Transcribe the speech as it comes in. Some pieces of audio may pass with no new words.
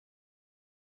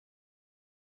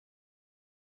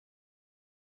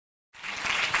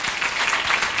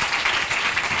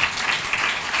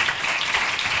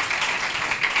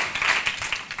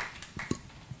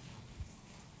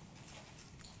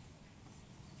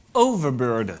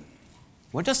Overburden.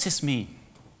 What does this mean?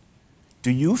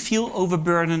 Do you feel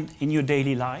overburdened in your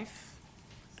daily life?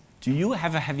 Do you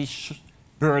have a heavy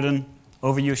burden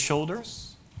over your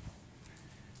shoulders?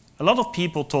 A lot of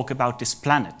people talk about this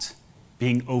planet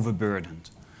being overburdened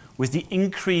with the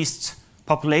increased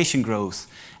population growth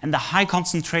and the high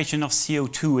concentration of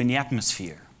CO2 in the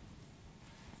atmosphere.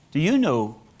 Do you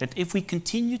know that if we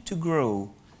continue to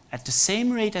grow at the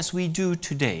same rate as we do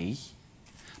today,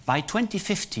 by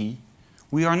 2050,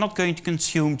 we are not going to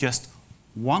consume just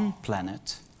one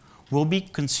planet, we'll be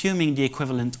consuming the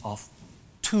equivalent of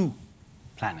 2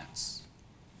 planets.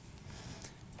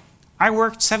 I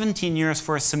worked 17 years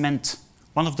for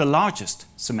one of the largest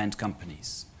cement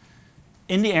companies,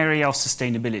 in the area of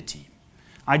sustainability.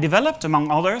 I developed,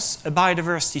 among others, a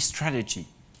biodiversity strategy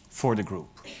for the group.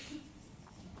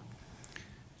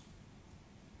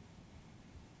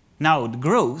 Now, the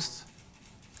growth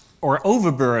or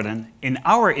overburden in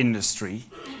our industry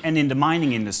and in the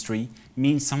mining industry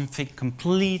means something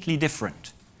completely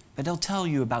different. But I'll tell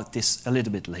you about this a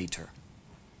little bit later.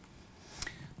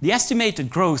 The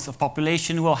estimated growth of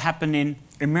population will happen in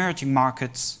emerging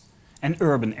markets and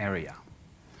urban area.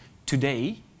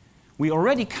 Today, we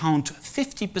already count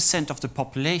 50% of the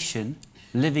population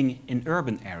living in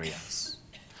urban areas.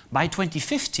 By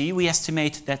 2050, we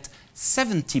estimate that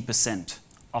 70%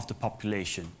 of the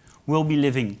population will be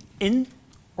living in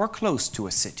or close to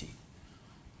a city.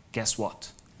 Guess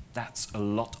what? That's a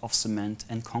lot of cement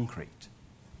and concrete.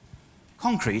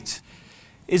 Concrete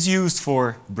is used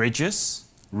for bridges,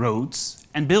 roads,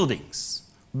 and buildings.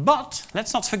 But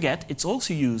let's not forget, it's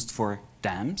also used for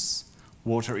dams,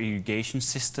 water irrigation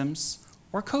systems,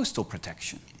 or coastal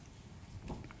protection.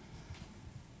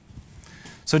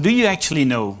 So do you actually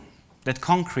know that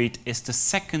concrete is the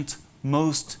second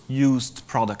most used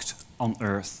product on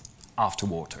Earth after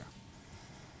water?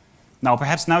 Now,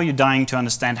 perhaps now you're dying to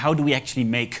understand how do we actually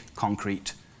make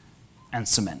concrete and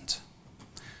cement.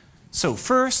 So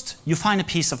first, you find a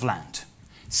piece of land.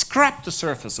 Scrap the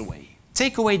surface away.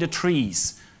 Take away the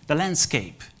trees, the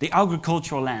landscape, the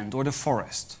agricultural land, or the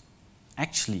forest.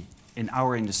 Actually, in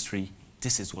our industry,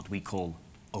 this is what we call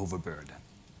overburden.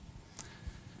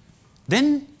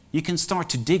 Then you can start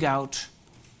to dig out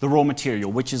the raw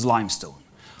material, which is limestone.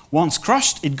 Once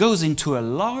crushed, it goes into a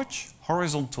large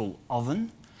horizontal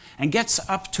oven and gets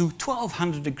up to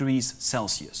 1200 degrees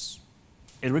Celsius.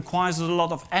 It requires a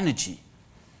lot of energy.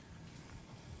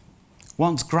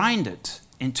 Once grinded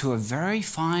into a very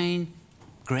fine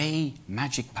gray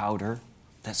magic powder,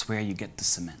 that's where you get the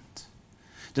cement.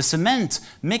 The cement,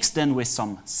 mixed then with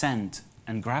some sand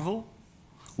and gravel,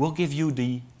 will give you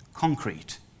the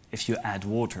concrete if you add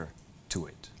water to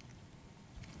it.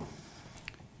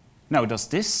 Now, does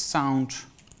this sound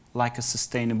like a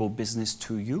sustainable business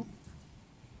to you?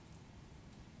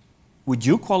 Would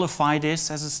you qualify this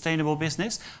as a sustainable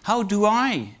business? How do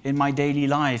I, in my daily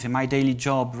life, in my daily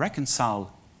job,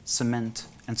 reconcile cement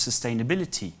and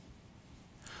sustainability?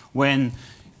 When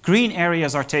green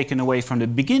areas are taken away from the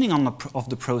beginning of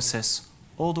the process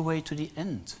all the way to the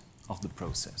end of the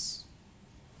process.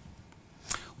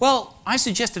 Well, I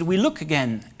suggest that we look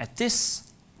again at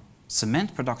this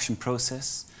cement production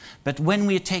process, but when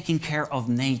we're taking care of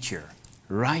nature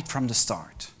right from the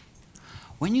start.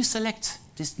 When you select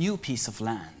this new piece of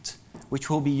land, which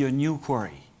will be your new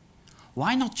quarry,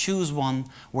 why not choose one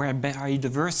where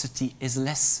biodiversity is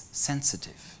less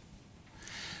sensitive?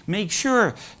 Make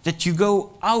sure that you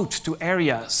go out to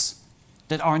areas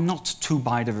that are not too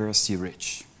biodiversity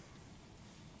rich.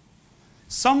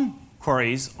 Some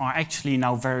quarries are actually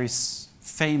now very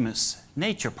famous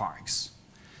nature parks.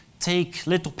 Take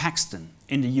Little Paxton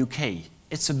in the UK.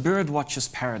 It's a birdwatcher's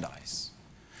paradise.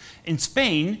 In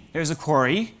Spain, there's a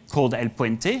quarry called El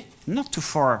Puente, not too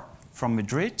far from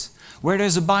Madrid, where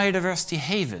there's a biodiversity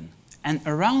haven, and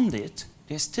around it,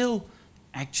 they're still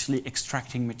actually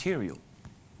extracting material.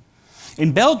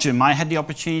 In Belgium, I had the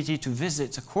opportunity to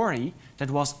visit a quarry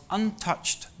that was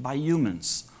untouched by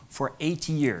humans for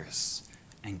 80 years.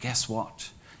 And guess what?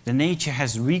 The nature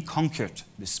has reconquered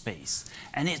the space,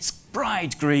 and it's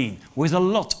bright green with a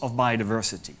lot of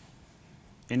biodiversity.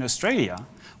 In Australia,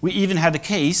 we even had a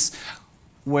case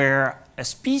where a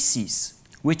species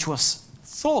which was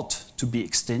thought to be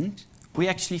extinct, we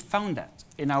actually found that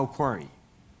in our quarry.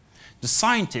 The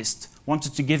scientists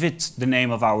wanted to give it the name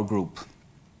of our group.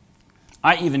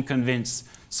 I even convinced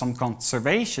some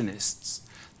conservationists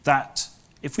that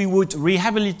if we would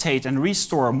rehabilitate and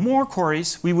restore more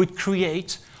quarries, we would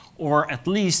create or at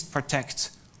least protect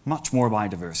much more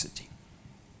biodiversity.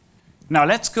 Now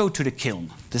let's go to the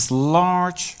kiln, this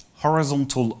large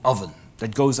horizontal oven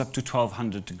that goes up to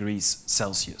 1200 degrees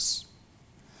Celsius.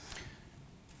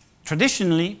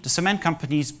 Traditionally, the cement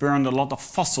companies burned a lot of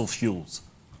fossil fuels,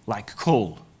 like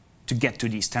coal, to get to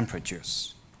these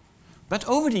temperatures. But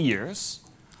over the years,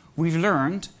 we've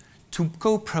learned to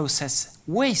co-process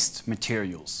waste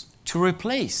materials to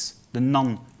replace the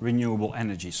non-renewable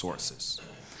energy sources.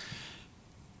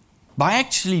 By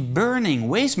actually burning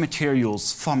waste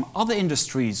materials from other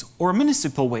industries or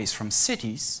municipal waste from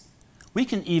cities, we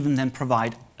can even then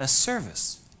provide a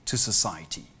service to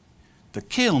society. The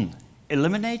kiln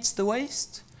eliminates the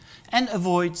waste and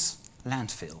avoids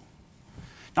landfill.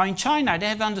 Now in China, they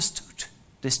have understood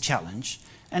this challenge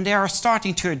and they are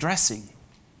starting to addressing.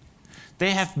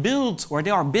 They have built, or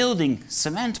they are building,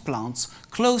 cement plants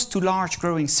close to large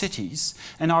growing cities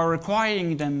and are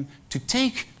requiring them to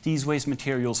take these waste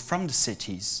materials from the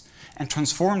cities and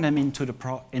transform them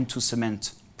into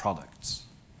cement products.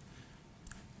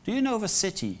 Do you know of a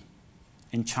city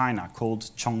in China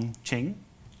called Chongqing?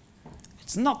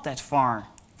 It's not that far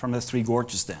from the Three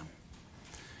Gorges Dam.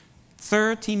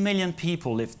 30 million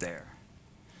people live there,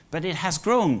 but it has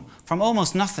grown from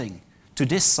almost nothing to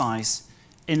this size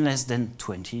in less than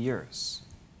 20 years.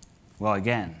 Well,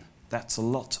 again, that's a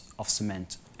lot of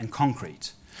cement and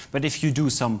concrete. But if you do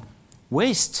some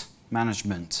waste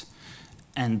management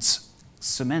and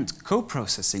cement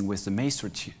co-processing with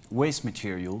the waste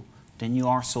material, then you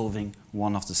are solving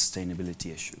one of the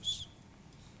sustainability issues.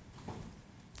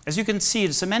 As you can see,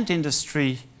 the cement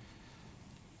industry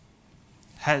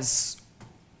has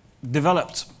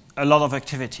developed a lot of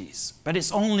activities, but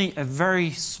it's only a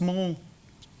very small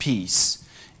piece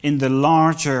in the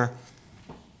larger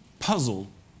puzzle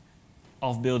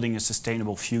of building a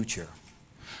sustainable future.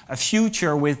 A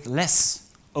future with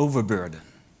less overburden.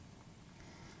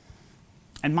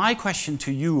 And my question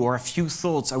to you, or a few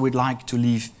thoughts I would like to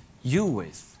leave you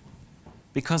with,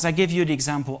 because I give you the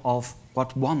example of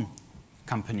what one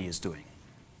company is doing,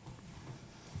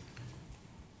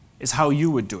 is how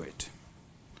you would do it.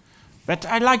 But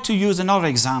I'd like to use another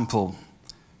example,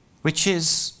 which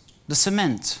is the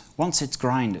cement. Once it's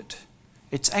grinded,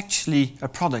 it's actually a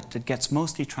product that gets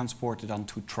mostly transported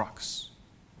onto trucks.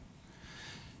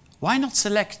 Why not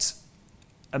select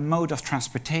a mode of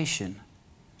transportation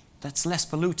that's less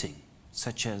polluting,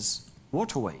 such as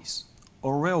waterways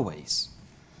or railways?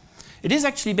 It is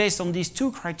actually based on these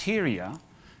two criteria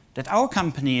that our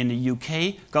company in the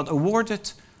UK got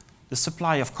awarded the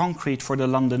supply of concrete for the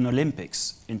London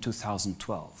Olympics in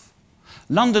 2012.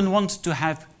 London wanted to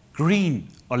have green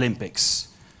Olympics.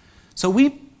 So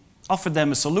we offered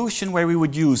them a solution where we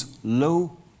would use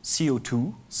low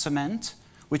CO2 cement,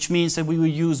 which means that we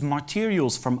would use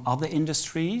materials from other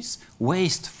industries,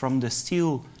 waste from the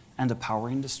steel and the power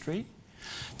industry.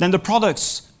 Then the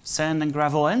products, sand and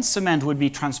gravel and cement, would be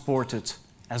transported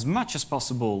as much as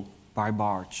possible by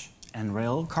barge and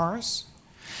rail cars.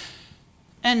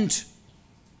 And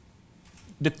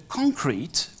the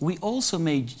concrete, we also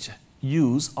made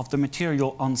use of the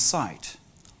material on site.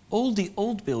 All the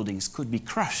old buildings could be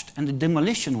crushed and the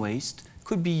demolition waste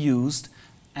could be used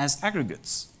as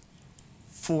aggregates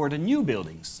for the new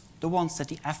buildings, the ones that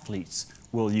the athletes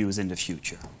will use in the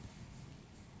future.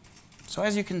 So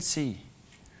as you can see,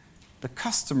 the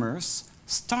customers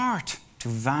start to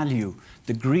value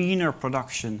the greener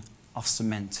production of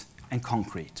cement and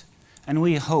concrete. And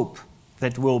we hope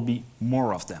that there will be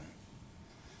more of them.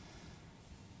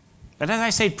 But as I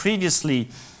said previously,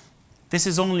 this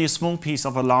is only a small piece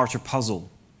of a larger puzzle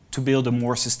to build a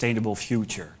more sustainable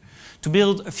future, to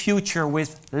build a future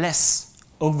with less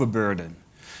overburden,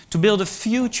 to build a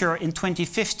future in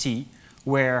 2050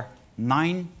 where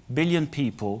 9 billion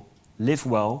people live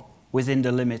well within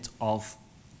the limit of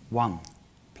one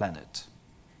planet.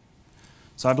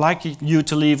 So I'd like you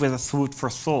to leave with a food for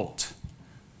thought.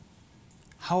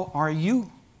 How are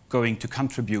you going to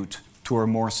contribute to a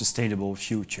more sustainable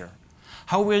future?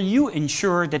 How will you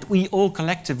ensure that we all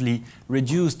collectively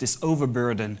reduce this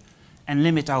overburden and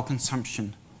limit our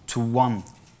consumption to one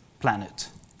planet?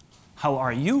 How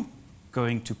are you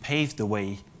going to pave the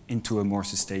way into a more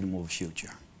sustainable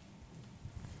future?